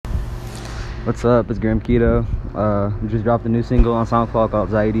What's up? It's Graham Keto. Just dropped a new single on SoundCloud called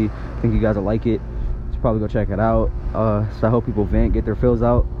Anxiety. I think you guys will like it. You should probably go check it out. So I hope people vent, get their feels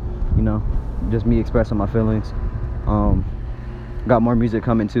out. You know, just me expressing my feelings. Got more music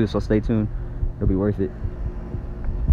coming too, so stay tuned. It'll be worth it.